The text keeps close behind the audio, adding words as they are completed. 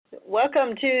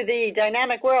Welcome to the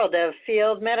dynamic world of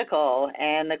field medical.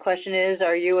 And the question is,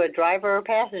 are you a driver or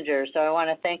passenger? So I want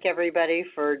to thank everybody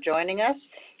for joining us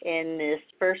in this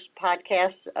first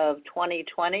podcast of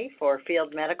 2020 for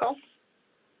field medical.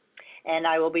 And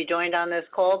I will be joined on this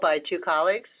call by two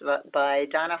colleagues, by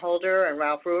Donna Holder and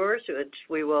Ralph Ruers, which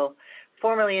we will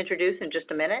formally introduce in just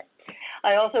a minute.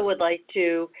 I also would like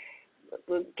to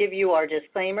give you our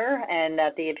disclaimer and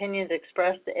that the opinions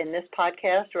expressed in this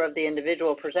podcast are of the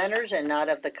individual presenters and not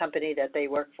of the company that they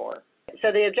work for. So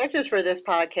the objectives for this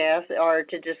podcast are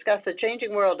to discuss the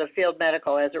changing world of field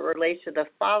medical as it relates to the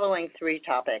following three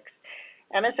topics.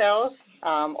 MSLs,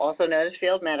 also known as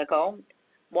field medical,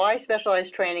 why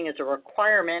specialized training is a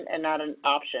requirement and not an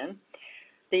option,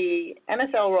 the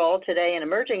MSL role today in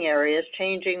emerging areas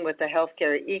changing with the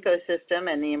healthcare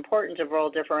ecosystem and the importance of role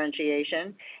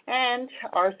differentiation. And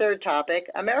our third topic,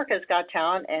 America's got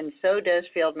talent and so does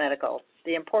field medical,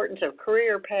 the importance of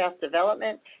career path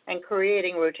development and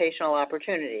creating rotational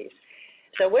opportunities.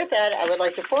 So with that, I would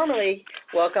like to formally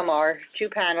welcome our two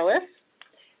panelists.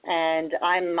 And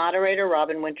I'm moderator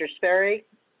Robin Winter-Sperry,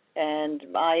 and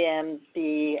I am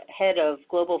the head of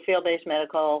Global Field-Based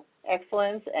Medical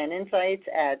Excellence and Insights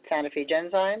at Sanofi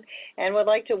Genzyme, and would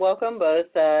like to welcome both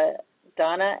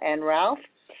Donna and Ralph.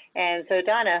 And so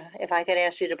Donna, if I could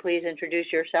ask you to please introduce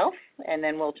yourself, and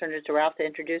then we'll turn it to Ralph to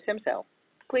introduce himself.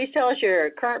 Please tell us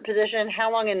your current position,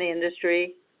 how long in the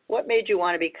industry, what made you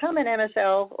want to become an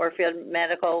MSL or field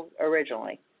medical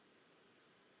originally?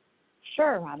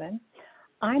 Sure, Robin.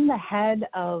 I'm the head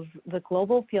of the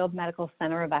Global Field Medical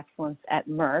Center of Excellence at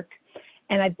Merck,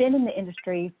 and I've been in the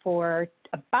industry for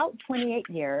about 28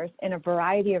 years in a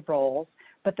variety of roles,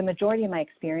 but the majority of my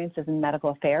experience is in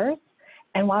medical affairs.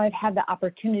 And while I've had the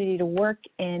opportunity to work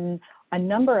in a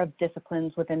number of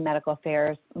disciplines within medical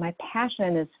affairs, my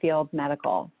passion is field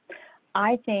medical.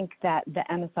 I think that the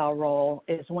MSL role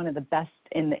is one of the best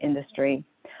in the industry.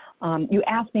 You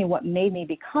asked me what made me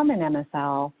become an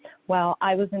MSL. Well,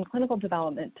 I was in clinical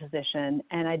development position,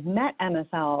 and I'd met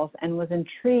MSLs and was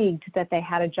intrigued that they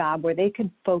had a job where they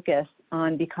could focus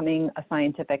on becoming a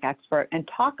scientific expert and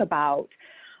talk about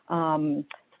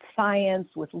science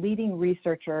with leading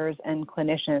researchers and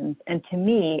clinicians. And to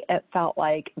me, it felt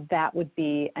like that would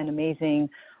be an amazing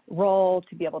role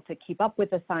to be able to keep up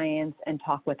with the science and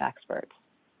talk with experts.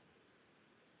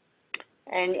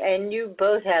 And you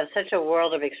both have such a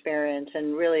world of experience,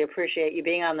 and really appreciate you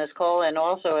being on this call, and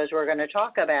also, as we're going to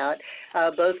talk about,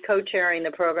 both co-chairing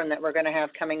the program that we're going to have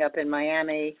coming up in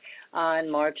Miami on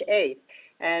March 8th.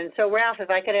 And so, Ralph, if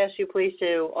I could ask you please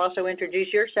to also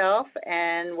introduce yourself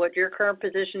and what your current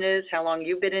position is, how long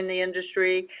you've been in the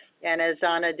industry, and as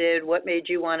Donna did, what made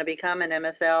you want to become an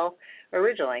MSL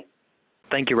originally?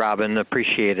 Thank you, Robin.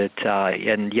 Appreciate it.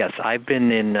 And yes, I've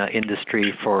been in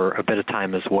industry for a bit of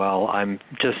time as well. I'm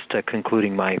just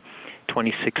concluding my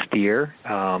 26th year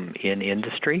in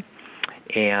industry,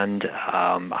 and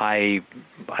I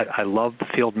love the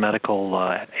field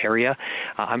medical area.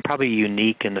 I'm probably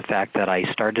unique in the fact that I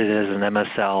started as an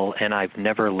MSL, and I've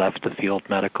never left the field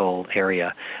medical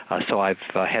area. So I've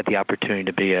had the opportunity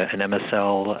to be an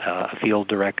MSL, a field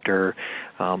director,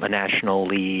 a national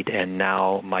lead, and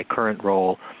now my current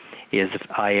role is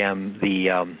I am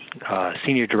the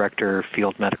Senior Director,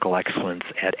 Field Medical Excellence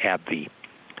at AbbVie.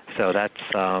 So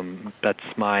that's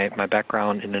my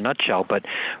background in a nutshell. But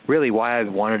really, why I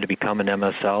wanted to become an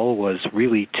MSL was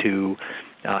really to,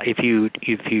 if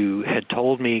you had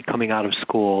told me coming out of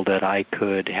school that I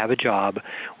could have a job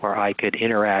where I could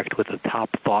interact with the top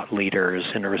thought leaders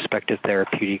in a respective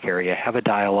therapeutic area, have a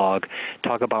dialogue,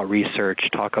 talk about research,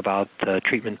 talk about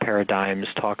treatment paradigms,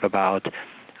 talk about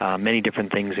many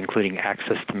different things, including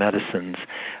access to medicines,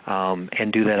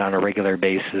 and do that on a regular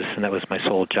basis, and that was my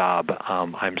sole job,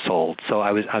 I'm sold. So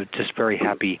I was just very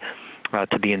happy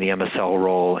to be in the MSL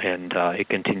role, and it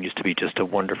continues to be just a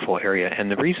wonderful area. And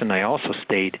the reason I also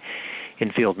stayed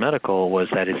in field medical was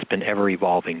that it's been ever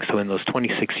evolving. So in those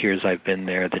 26 years I've been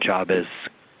there, the job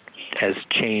has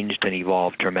changed and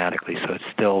evolved dramatically. So it's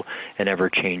still an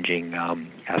ever-changing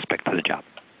aspect of the job.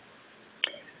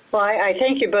 Well, I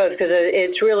thank you both, because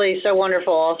it's really so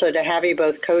wonderful also to have you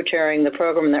both co-chairing the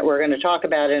program that we're going to talk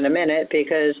about in a minute,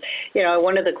 because, you know,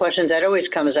 one of the questions that always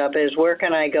comes up is, where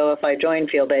can I go if I join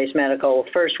field-based medical?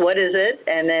 First, what is it?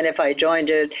 And then if I joined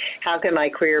it, how can my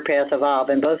career path evolve?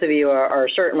 And both of you are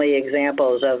certainly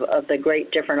examples of the great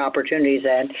different opportunities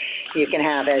that you can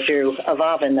have as you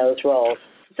evolve in those roles.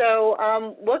 So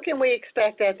what can we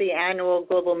expect at the annual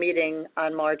global meeting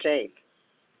on March 8th?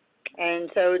 And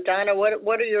so, Donna,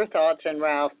 what are your thoughts, and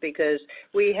Ralph, because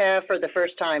we have for the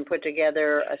first time put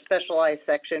together a specialized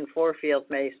section for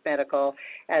field-based medical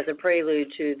as a prelude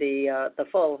to the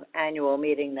full annual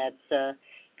meeting that's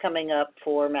coming up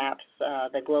for MAPS,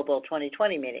 the Global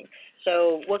 2020 meeting.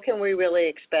 So what can we really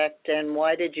expect, and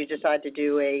why did you decide to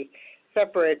do a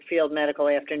separate field medical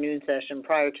afternoon session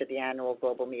prior to the annual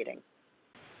global meeting?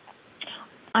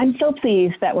 I'm so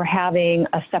pleased that we're having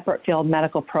a separate field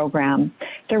medical program.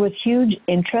 There was huge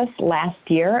interest last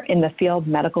year in the field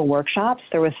medical workshops.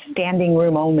 There was standing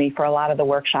room only for a lot of the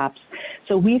workshops.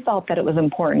 So we felt that it was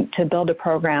important to build a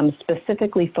program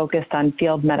specifically focused on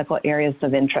field medical areas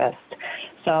of interest.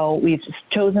 So we've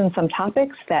chosen some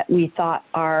topics that we thought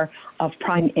are of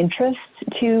prime interest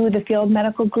to the field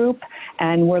medical group,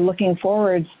 and we're looking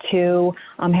forward to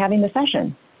having the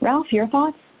session. Ralph, your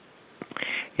thoughts?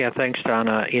 Yeah, thanks,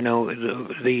 Donna. You know,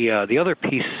 the other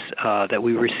piece that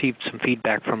we received some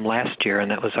feedback from last year, and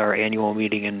that was our annual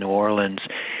meeting in New Orleans,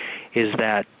 is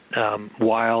that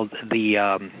while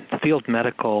the field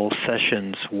medical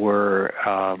sessions were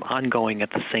ongoing at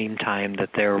the same time that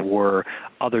there were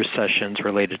other sessions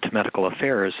related to medical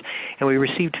affairs, and we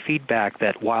received feedback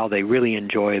that while they really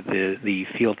enjoyed the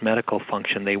field medical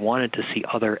function, they wanted to see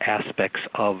other aspects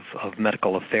of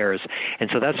medical affairs. And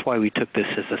so that's why we took this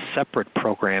as a separate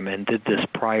program and did this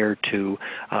prior to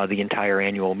the entire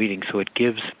annual meeting. So it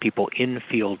gives people in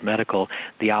field medical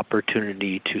the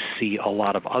opportunity to see a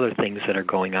lot of other things that are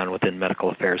going on within medical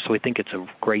affairs. So we think it's a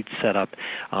great setup,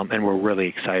 and we're really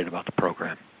excited about the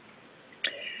program.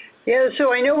 Yeah,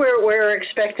 so I know we're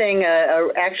expecting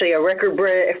actually a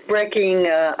record-breaking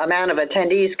amount of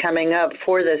attendees coming up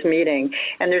for this meeting,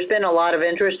 and there's been a lot of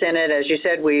interest in it. As you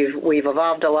said, we've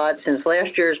evolved a lot since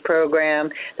last year's program.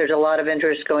 There's a lot of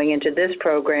interest going into this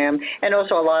program, and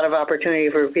also a lot of opportunity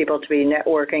for people to be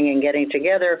networking and getting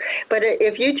together. But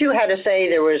if you two had to say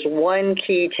there was one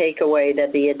key takeaway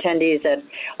that the attendees that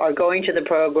are going to the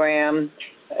program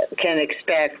can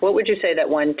expect, what would you say that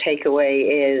one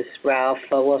takeaway is, Ralph?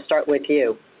 We'll start with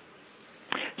you.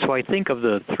 So I think of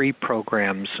the three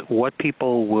programs, what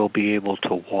people will be able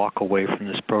to walk away from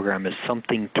this program is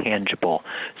something tangible.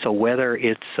 So whether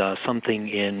it's something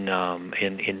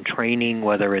in training,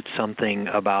 whether it's something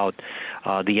about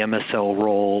the MSL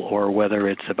role, or whether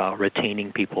it's about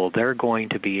retaining people, they're going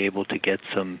to be able to get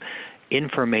some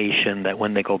information that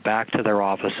when they go back to their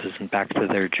offices and back to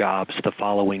their jobs the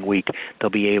following week, they'll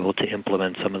be able to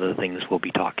implement some of the things we'll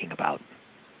be talking about.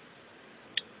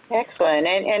 Excellent.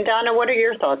 And Donna, what are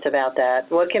your thoughts about that?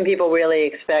 What can people really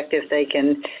expect if they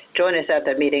can join us at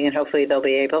that meeting, and hopefully they'll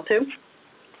be able to?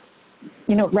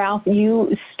 You know, Ralph, you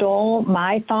stole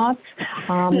my thoughts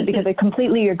because I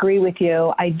completely agree with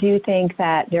you. I do think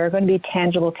that there are going to be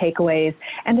tangible takeaways,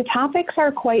 and the topics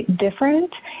are quite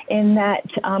different in that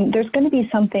there's going to be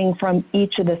something from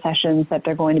each of the sessions that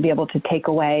they're going to be able to take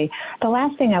away. The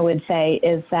last thing I would say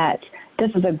is that this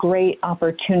is a great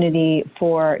opportunity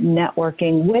for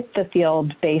networking with the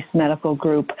field-based medical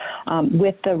group,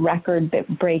 with the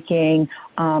record-breaking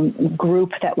group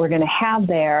that we're going to have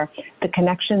there, the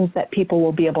connections that people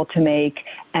will be able to make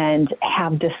and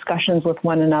have discussions with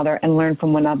one another and learn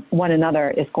from one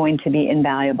another is going to be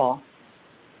invaluable.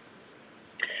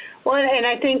 Well, and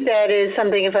I think that is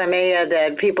something, if I may add,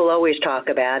 that people always talk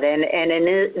about. And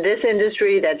in this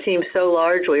industry that seems so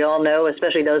large, we all know,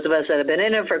 especially those of us that have been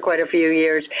in it for quite a few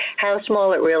years, how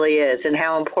small it really is and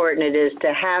how important it is to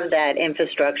have that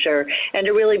infrastructure and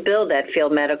to really build that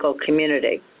field medical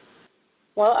community.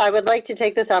 Well, I would like to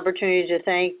take this opportunity to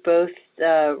thank both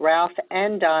Ralph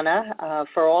and Donna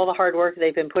for all the hard work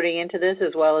they've been putting into this,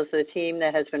 as well as the team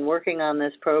that has been working on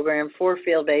this program for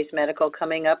field-based medical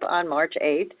coming up on March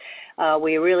 8th.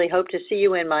 We really hope to see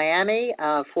you in Miami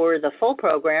for the full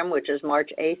program, which is March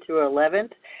 8th through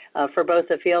 11th, for both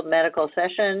the field medical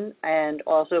session and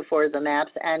also for the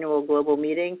MAPS annual global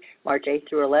meeting, March 8th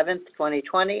through 11th,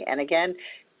 2020. And again,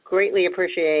 greatly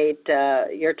appreciate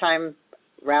your time,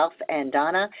 Ralph and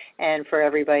Donna, and for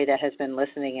everybody that has been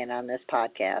listening in on this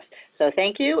podcast. So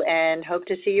thank you, and hope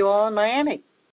to see you all in Miami.